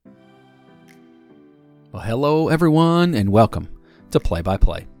Well, hello everyone, and welcome to Play by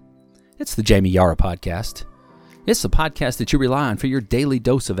Play. It's the Jamie Yara podcast. It's the podcast that you rely on for your daily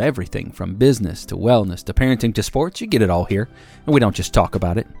dose of everything from business to wellness to parenting to sports. You get it all here, and we don't just talk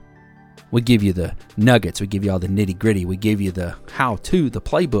about it. We give you the nuggets. We give you all the nitty gritty. We give you the how-to, the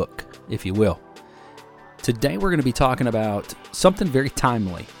playbook, if you will. Today we're going to be talking about something very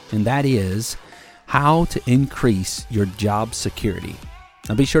timely, and that is how to increase your job security.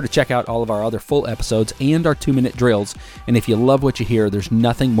 Now be sure to check out all of our other full episodes and our 2-minute drills. And if you love what you hear, there's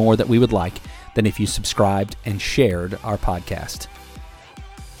nothing more that we would like than if you subscribed and shared our podcast.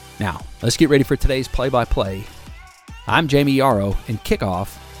 Now, let's get ready for today's play-by-play. I'm Jamie Yarrow, and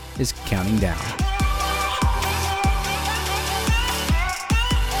kickoff is counting down.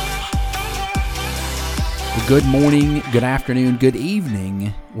 Good morning, good afternoon, good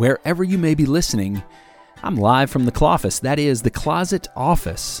evening, wherever you may be listening. I'm live from the Cloffice, that is the Closet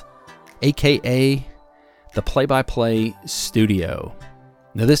Office, aka the Play-by-Play Studio.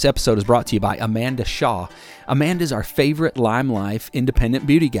 Now this episode is brought to you by Amanda Shaw. Amanda's our favorite Lime Life independent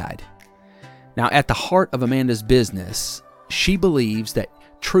beauty guide. Now at the heart of Amanda's business, she believes that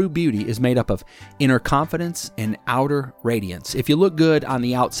true beauty is made up of inner confidence and outer radiance. If you look good on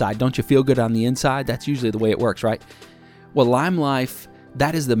the outside, don't you feel good on the inside? That's usually the way it works, right? Well, Lime Life,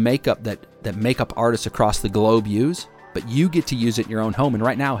 that is the makeup that makeup artists across the globe use, but you get to use it in your own home. And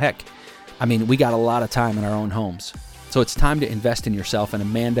right now, we got a lot of time in our own homes. So it's time to invest in yourself, and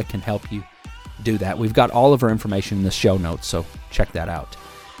Amanda can help you do that. We've got all of her information in the show notes, so check that out.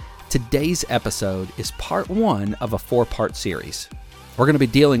 Today's episode is part 1 of a 4-part series. We're going to be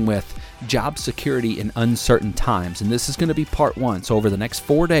dealing with job security in uncertain times, and this is going to be part 1. So over the next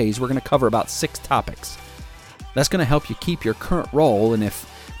 4 days, we're going to cover about 6 topics. That's going to help you keep your current role, and if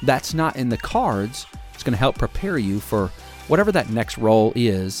that's not in the cards, it's going to help prepare you for whatever that next role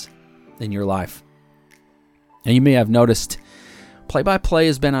is in your life. And you may have noticed Play-by-Play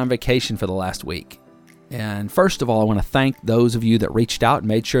has been on vacation for the last week. And first of all, I want to thank those of you that reached out and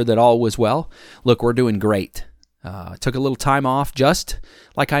made sure that all was well. Look, we're doing great. Took a little time off, just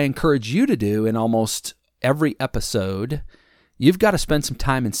like I encourage you to do in almost every episode. You've got to spend some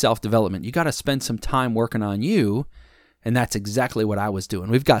time in self-development. You got to spend some time working on you, and that's exactly what I was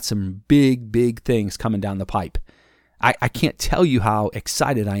doing. We've got some big things coming down the pipe. I can't tell you how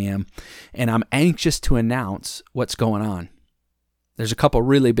excited I am, and I'm anxious to announce what's going on. There's a couple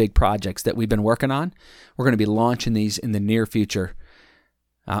really big projects that we've been working on. We're going to be launching these in the near future.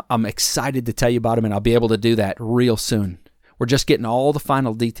 I'm excited to tell you about them, and I'll be able to do that real soon. We're just getting all the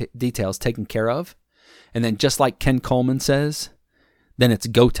final details taken care of. And then just like Ken Coleman says, then it's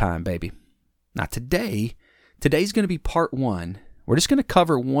go time, baby. Now today's going to be part 1. We're just going to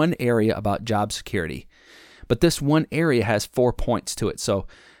cover one area about job security. But this one area has 4 points to it. So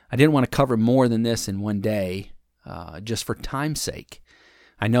I didn't want to cover more than this in one day, just for time's sake.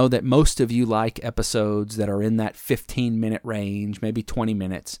 I know that most of you like episodes that are in that 15-minute range, maybe 20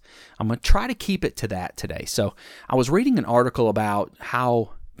 minutes. I'm going to try to keep it to that today. So I was reading an article about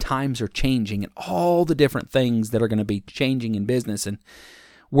how times are changing and all the different things that are going to be changing in business, and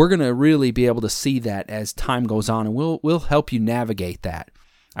we're going to really be able to see that as time goes on, and we'll help you navigate that.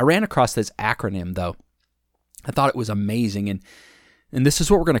 I ran across this acronym though. I thought it was amazing, and this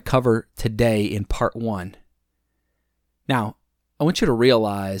is what we're going to cover today in part 1. Now, I want you to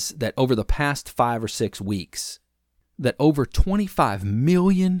realize that over the past 5 or 6 weeks, that over 25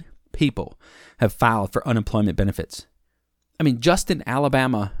 million people have filed for unemployment benefits. I mean, just in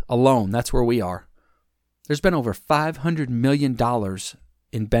Alabama alone, that's where we are. There's been over $500 million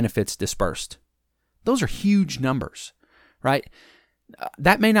in benefits dispersed. Those are huge numbers, right?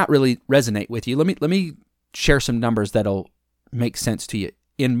 That may not really resonate with you. Let me share some numbers that'll make sense to you.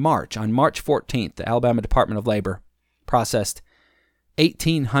 On March 14th, the Alabama Department of Labor processed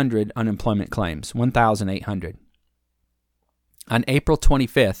 1,800 unemployment claims, 1,800. On April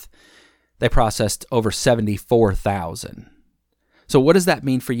 25th, they processed over 74,000. So what does that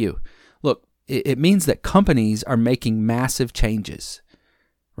mean for you? Look, it means that companies are making massive changes,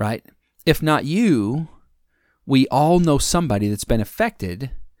 right? If not you, we all know somebody that's been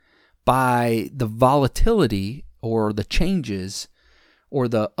affected by the volatility or the changes or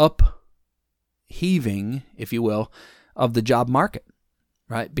the upheaving, if you will, of the job market,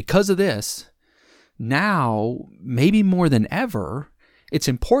 right? Because of this, now, maybe more than ever, it's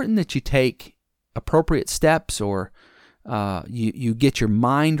important that you take appropriate steps, or you get your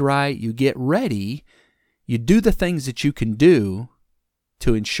mind right, you get ready, you do the things that you can do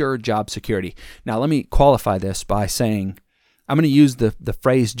to ensure job security. Now, let me qualify this by saying I'm going to use the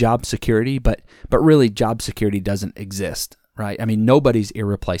phrase job security, but really job security doesn't exist, right? I mean, nobody's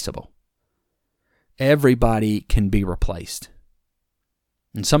irreplaceable. everybody can be replaced.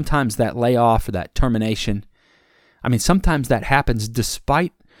 And sometimes that layoff or that termination, sometimes that happens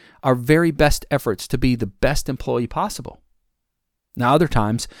despite our very best efforts to be the best employee possible. Now, other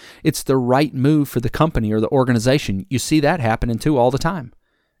times, it's the right move for the company or the organization. You see that happening too all the time.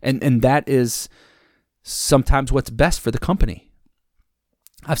 And that is sometimes what's best for the company.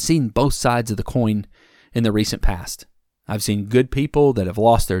 I've seen both sides of the coin in the recent past. I've seen good people that have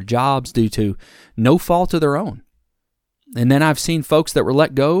lost their jobs due to no fault of their own. And then I've seen folks that were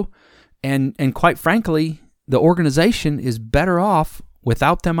let go, and quite frankly, the organization is better off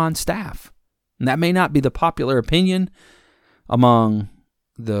without them on staff. And that may not be the popular opinion among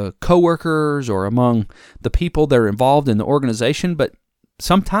the coworkers or among the people that are involved in the organization, but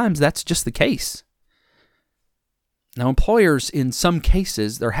sometimes that's just the case. Now, employers, in some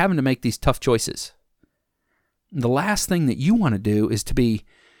cases, they're having to make these tough choices. The last thing that you want to do is to be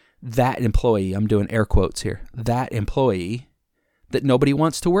that employee, I'm doing air quotes here, that employee that nobody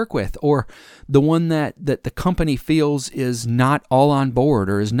wants to work with, or the one that the company feels is not all on board,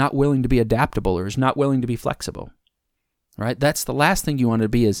 or is not willing to be adaptable, or is not willing to be flexible. Right? That's the last thing you want to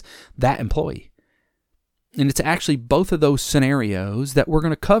be, is that employee. And it's actually both of those scenarios that we're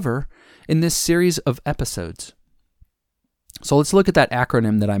going to cover in this series of episodes. So let's look at that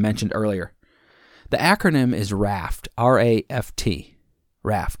acronym that I mentioned earlier. The acronym is RAFT, R-A-F-T,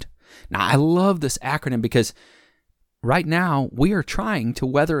 RAFT. Now, I love this acronym because right now we are trying to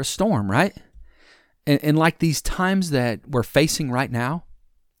weather a storm, right? And like these times that we're facing right now,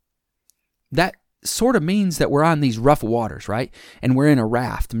 that sort of means that we're on these rough waters, right? And we're in a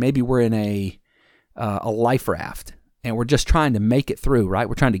raft. Maybe we're in a life raft, and we're just trying to make it through, right?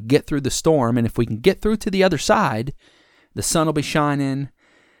 We're trying to get through the storm, and if we can get through to the other side, the sun will be shining.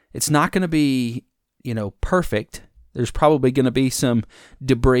 It's not going to be, perfect. There's probably going to be some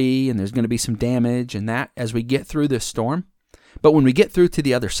debris, and there's going to be some damage and that as we get through this storm. But when we get through to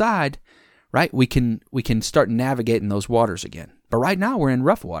the other side, right, we can start navigating those waters again. But right now we're in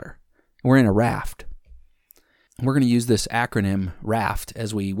rough water. We're in a raft. We're going to use this acronym RAFT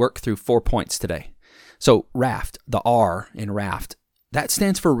as we work through 4 points today. So RAFT, the R in RAFT, that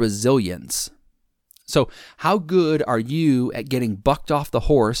stands for resilience. So how good are you at getting bucked off the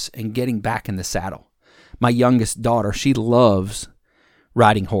horse and getting back in the saddle? My youngest daughter, she loves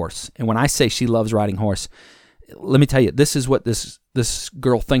riding horse. And when I say she loves riding horse, let me tell you, this is what this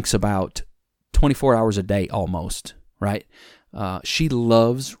girl thinks about 24 hours a day almost, right? She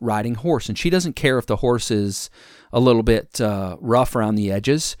loves riding horse, and she doesn't care if the horse is a little bit rough around the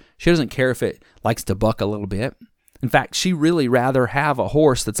edges. She doesn't care if it likes to buck a little bit. In fact, she really rather have a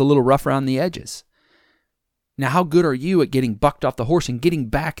horse that's a little rough around the edges. Now, how good are you at getting bucked off the horse and getting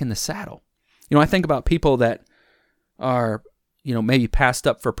back in the saddle? I think about people that are, maybe passed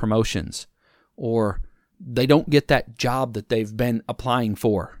up for promotions, or they don't get that job that they've been applying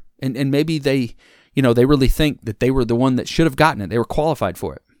for. And maybe they really think that they were the one that should have gotten it. They were qualified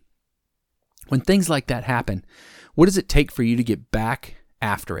for it. When things like that happen, what does it take for you to get back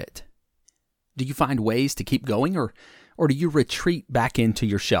after it? Do you find ways to keep going, or do you retreat back into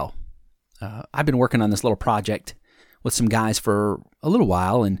your shell? I've been working on this little project with some guys for a little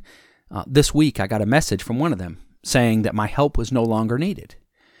while, and this week I got a message from one of them saying that my help was no longer needed.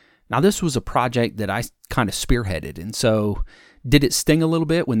 Now, this was a project that I kind of spearheaded, and so did it sting a little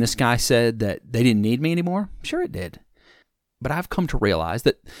bit when this guy said that they didn't need me anymore? Sure it did. But I've come to realize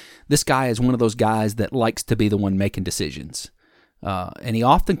that this guy is one of those guys that likes to be the one making decisions. And he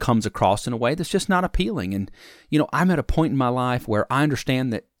often comes across in a way that's just not appealing. And, I'm at a point in my life where I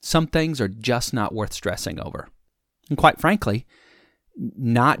understand that some things are just not worth stressing over. And quite frankly,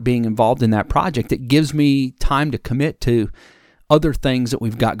 not being involved in that project, it gives me time to commit to other things that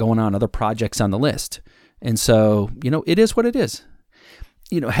we've got going on, other projects on the list. And so, it is what it is.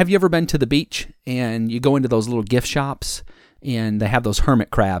 Have you ever been to the beach and you go into those little gift shops and they have those hermit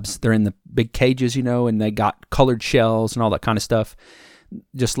crabs? They're in the big cages, and they got colored shells and all that kind of stuff.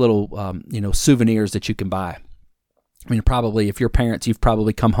 Just little, souvenirs that you can buy. Probably if you're parents, you've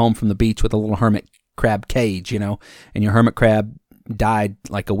probably come home from the beach with a little hermit crab cage, and your hermit crab died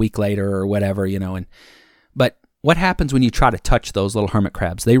like a week later or whatever, but what happens when you try to touch those little hermit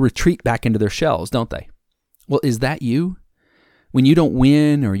crabs? They retreat back into their shells, don't they? Well, is that you? When you don't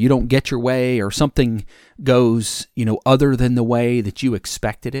win, or you don't get your way, or something goes, other than the way that you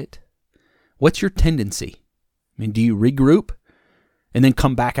expected it, what's your tendency? Do you regroup and then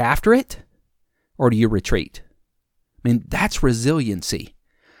come back after it? Or do you retreat? That's resiliency.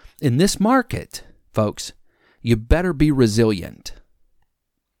 In this market, folks, you better be resilient.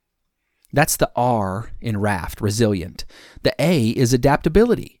 That's the R in RAFT, resilient. The A is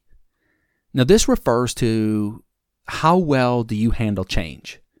adaptability. Now, this refers to how well do you handle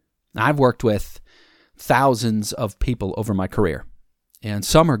change. I've worked with thousands of people over my career, and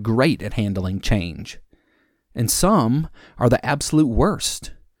some are great at handling change, and some are the absolute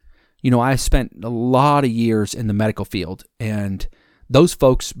worst. I spent a lot of years in the medical field, and those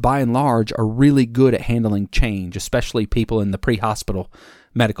folks, by and large, are really good at handling change, especially people in the pre-hospital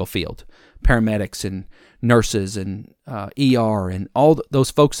medical field, paramedics and nurses and ER, and all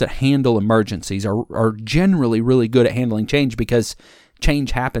those folks that handle emergencies are generally really good at handling change because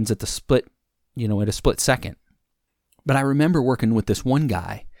change happens at a split second. But I remember working with this one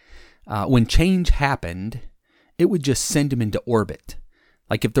guy. When change happened, it would just send him into orbit.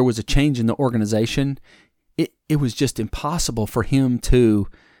 Like if there was a change in the organization, it was just impossible for him to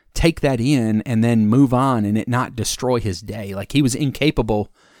take that in and then move on and it not destroy his day. Like he was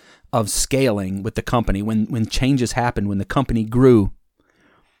incapable of scaling with the company when changes happened, when the company grew,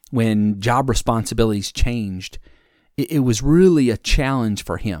 when job responsibilities changed. It was really a challenge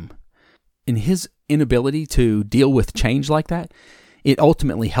for him. And his inability to deal with change like that, it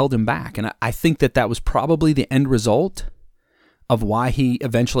ultimately held him back. And I think that was probably the end result of why he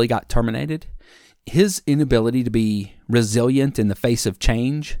eventually got terminated. His inability to be resilient in the face of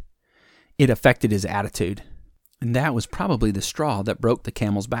change, it affected his attitude. And that was probably the straw that broke the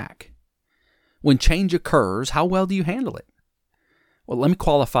camel's back. When change occurs, how well do you handle it? Well, let me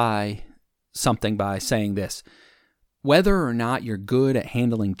qualify something by saying this. Whether or not you're good at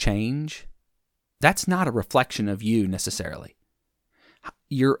handling change, that's not a reflection of you necessarily.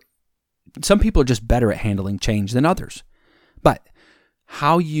 Some people are just better at handling change than others. But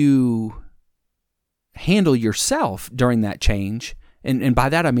how you handle yourself during that change, and by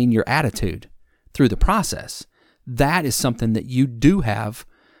that I mean your attitude through the process, that is something that you do have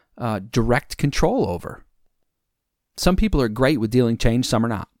direct control over. Some people are great with dealing change, some are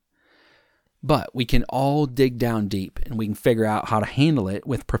not. But we can all dig down deep and we can figure out how to handle it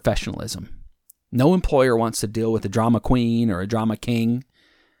with professionalism. No employer wants to deal with a drama queen or a drama king,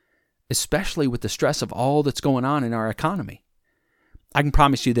 especially with the stress of all that's going on in our economy. I can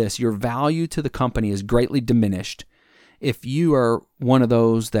promise you this, your value to the company is greatly diminished if you are one of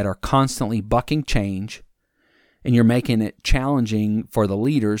those that are constantly bucking change and you're making it challenging for the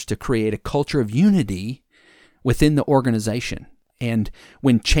leaders to create a culture of unity within the organization. And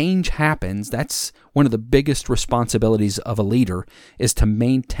when change happens, that's one of the biggest responsibilities of a leader is to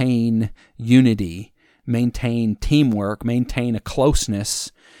maintain unity, maintain teamwork, maintain a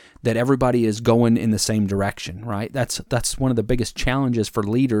closeness that everybody is going in the same direction, right? That's one of the biggest challenges for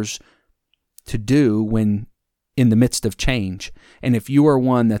leaders to do when in the midst of change. And if you are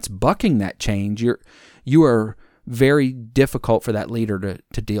one that's bucking that change, you are very difficult for that leader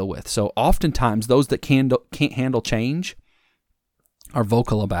to deal with. So oftentimes those that can't handle change are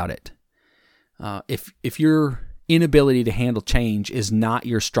vocal about it. If your inability to handle change is not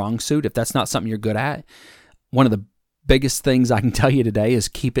your strong suit, if that's not something you're good at, one of the biggest things I can tell you today is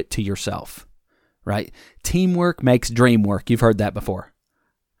keep it to yourself, right? Teamwork makes dream work. You've heard that before.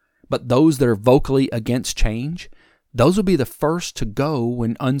 But those that are vocally against change, those will be the first to go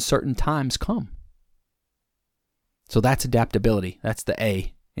when uncertain times come. So that's adaptability. That's the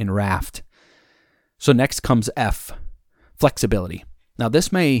A in RAFT. So next comes F, flexibility. Now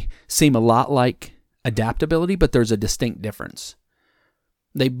this may seem a lot like adaptability, but there's a distinct difference.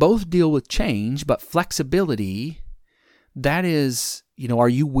 They both deal with change, but flexibility, that is, are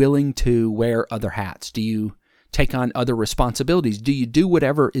you willing to wear other hats? Do you take on other responsibilities? Do you do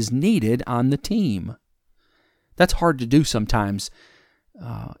whatever is needed on the team? That's hard to do sometimes.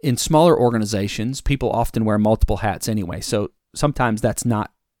 In smaller organizations, people often wear multiple hats anyway, so sometimes that's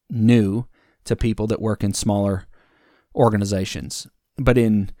not new to people that work in smaller organizations. But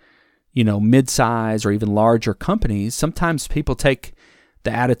in, mid-size or even larger companies, sometimes people take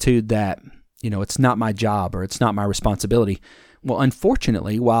the attitude that, it's not my job or it's not my responsibility. Well,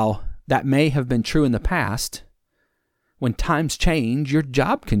 unfortunately, while that may have been true in the past, when times change, your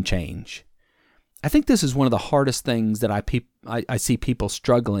job can change. I think this is one of the hardest things that I see people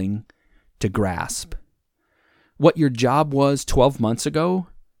struggling to grasp. What your job was 12 months ago,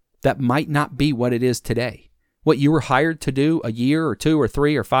 that might not be what it is today. What you were hired to do a year or 2 or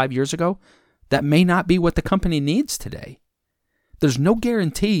 3 or 5 years ago, that may not be what the company needs today. There's no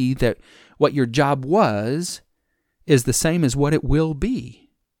guarantee that what your job was is the same as what it will be,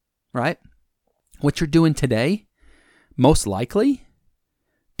 right? What you're doing today, most likely,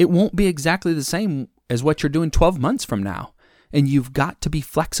 it won't be exactly the same as what you're doing 12 months from now. And you've got to be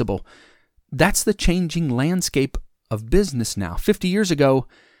flexible. That's the changing landscape of business now. 50 years ago,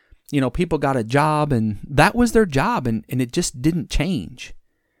 people got a job and that was their job and it just didn't change.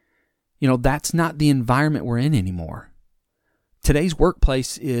 That's not the environment we're in anymore. Today's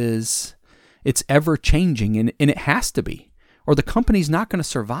workplace it's ever changing, and it has to be, or the company's not going to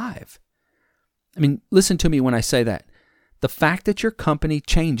survive. Listen to me when I say that. The fact that your company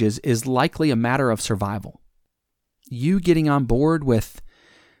changes is likely a matter of survival. You getting on board with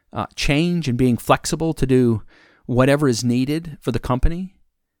change and being flexible to do whatever is needed for the company,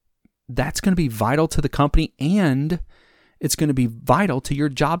 that's going to be vital to the company, and it's going to be vital to your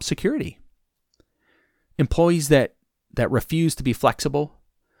job security. Employees that refuse to be flexible,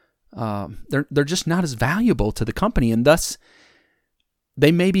 they're just not as valuable to the company, and thus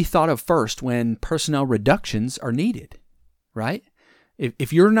they may be thought of first when personnel reductions are needed, right?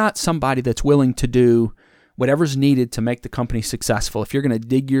 If you're not somebody that's willing to do whatever's needed to make the company successful, if you're going to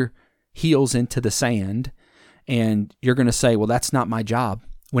dig your heels into the sand and you're going to say, well, that's not my job,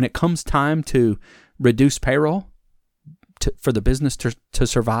 when it comes time to reduce payroll for the business to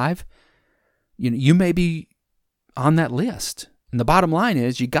survive, you may be on that list. And the bottom line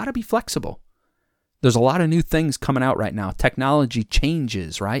is you got to be flexible. There's a lot of new things coming out right now. Technology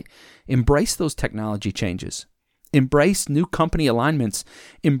changes, right? Embrace those technology changes. Embrace new company alignments.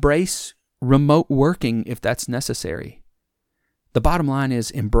 Embrace remote working if that's necessary. The bottom line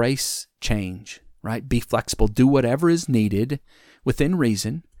is embrace change, right? Be flexible. Do whatever is needed within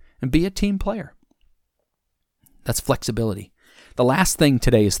reason and be a team player. That's flexibility. The last thing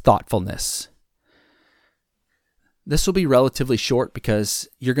today is thoughtfulness. This will be relatively short because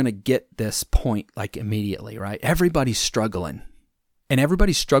you're going to get this point like immediately, right? Everybody's struggling, and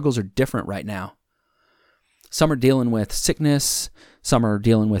everybody's struggles are different right now. Some are dealing with sickness. Some are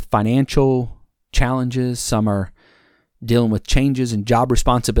dealing with financial challenges. Some are dealing with changes in job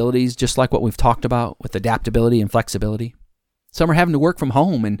responsibilities, just like what we've talked about with adaptability and flexibility. Some are having to work from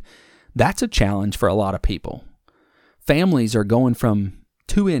home, and that's a challenge for a lot of people. Families are going from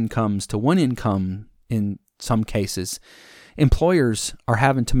 2 incomes to 1 income in some cases. Employers are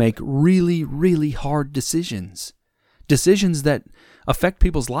having to make really, really hard decisions that affect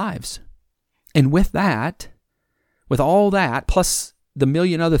people's lives. And with all that, plus the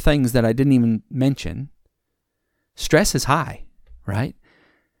million other things that I didn't even mention, stress is high, right?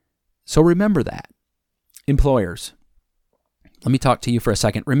 So remember that. Employers, let me talk to you for a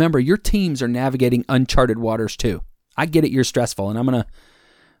second. Remember, your teams are navigating uncharted waters too. I get it, you're stressful, and I'm going to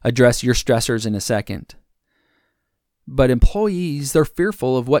address your stressors in a second. But employees, they're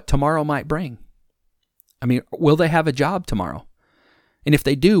fearful of what tomorrow might bring. Will they have a job tomorrow? And if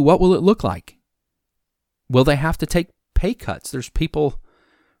they do, what will it look like? Will they have to take pay cuts? There's people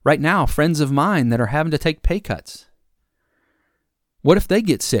right now, friends of mine, that are having to take pay cuts. What if they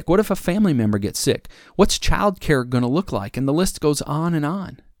get sick? What if a family member gets sick? What's childcare going to look like? And the list goes on and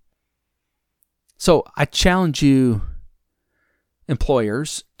on. So I challenge you,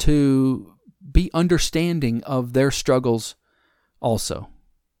 employers, to be understanding of their struggles also.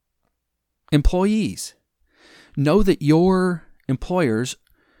 Employees, know that your employers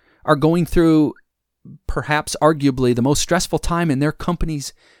are going through perhaps arguably the most stressful time in their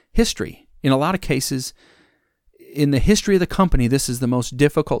company's history. In a lot of cases, in the history of the company, this is the most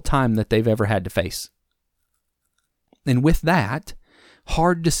difficult time that they've ever had to face. And with that,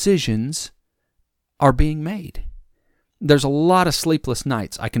 hard decisions are being made. There's a lot of sleepless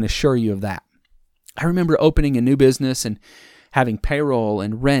nights, I can assure you of that. I remember opening a new business and having payroll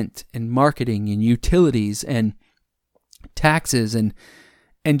and rent and marketing and utilities and taxes and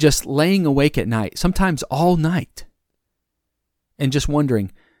just laying awake at night, sometimes all night, and just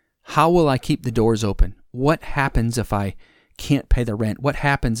wondering, how will I keep the doors open? What happens if I can't pay the rent? What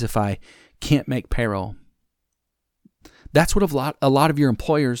happens if I can't make payroll? That's what a lot of your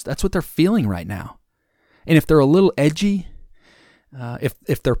employers, that's what they're feeling right now. And if they're a little edgy,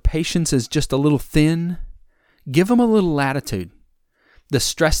 if their patience is just a little thin, give them a little latitude. The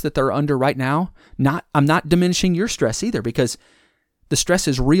stress that they're under right now, I'm not diminishing your stress either, because the stress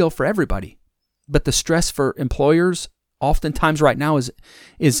is real for everybody. But the stress for employers oftentimes right now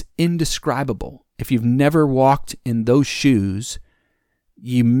is indescribable. If you've never walked in those shoes,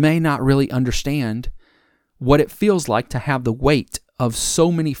 you may not really understand what it feels like to have the weight of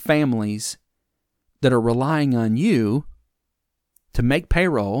so many families that are relying on you to make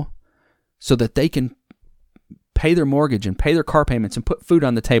payroll so that they can pay their mortgage and pay their car payments and put food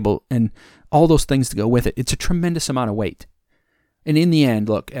on the table and all those things to go with it. It's a tremendous amount of weight. And in the end,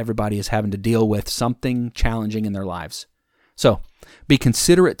 look, everybody is having to deal with something challenging in their lives. So be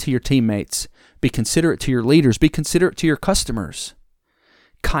considerate to your teammates. Be considerate to your leaders. Be considerate to your customers.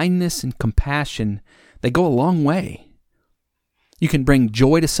 Kindness and compassion, they go a long way. You can bring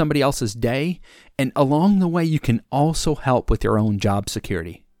joy to somebody else's day, and along the way, you can also help with your own job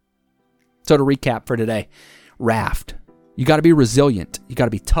security. So to recap for today, raft. You got to be resilient. You got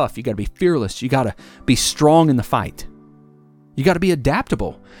to be tough. You got to be fearless. You got to be strong in the fight. You got to be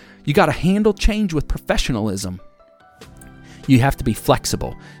adaptable. You got to handle change with professionalism. You have to be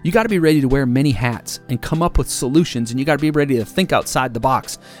flexible. You got to be ready to wear many hats and come up with solutions, and you got to be ready to think outside the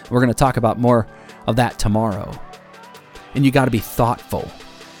box. We're going to talk about more of that tomorrow. And you got to be thoughtful.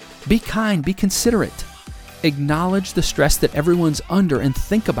 Be kind, be considerate. Acknowledge the stress that everyone's under and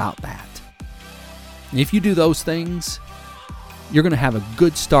think about that. And if you do those things, you're going to have a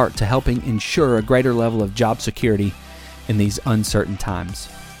good start to helping ensure a greater level of job security in these uncertain times.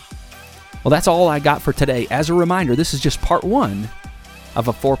 Well, that's all I got for today. As a reminder, this is just part 1 of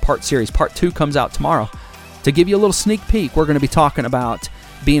a 4-part series. Part 2 comes out tomorrow. To give you a little sneak peek, we're going to be talking about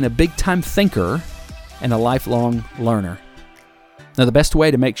being a big-time thinker and a lifelong learner. Now, the best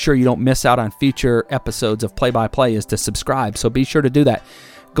way to make sure you don't miss out on future episodes of Play by Play is to subscribe, so be sure to do that.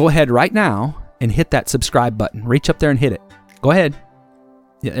 Go ahead right now and hit that subscribe button. Reach up there and hit it. Go ahead.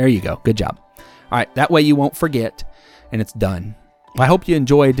 Yeah, there you go. Good job. All right, that way you won't forget, and it's done. I hope you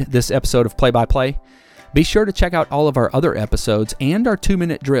enjoyed this episode of Play by Play. Be sure to check out all of our other episodes and our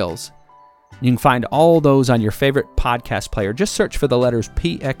 2-minute drills. You can find all those on your favorite podcast player. Just search for the letters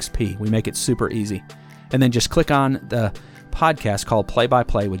PXP. We make it super easy. And then just click on the podcast called Play by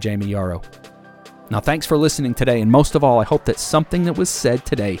Play with Jamie Yarrow. Now, thanks for listening today. And most of all, I hope that something that was said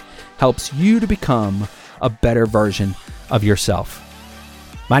today helps you to become a better version of yourself.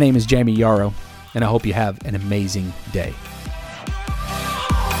 My name is Jamie Yarrow, and I hope you have an amazing day.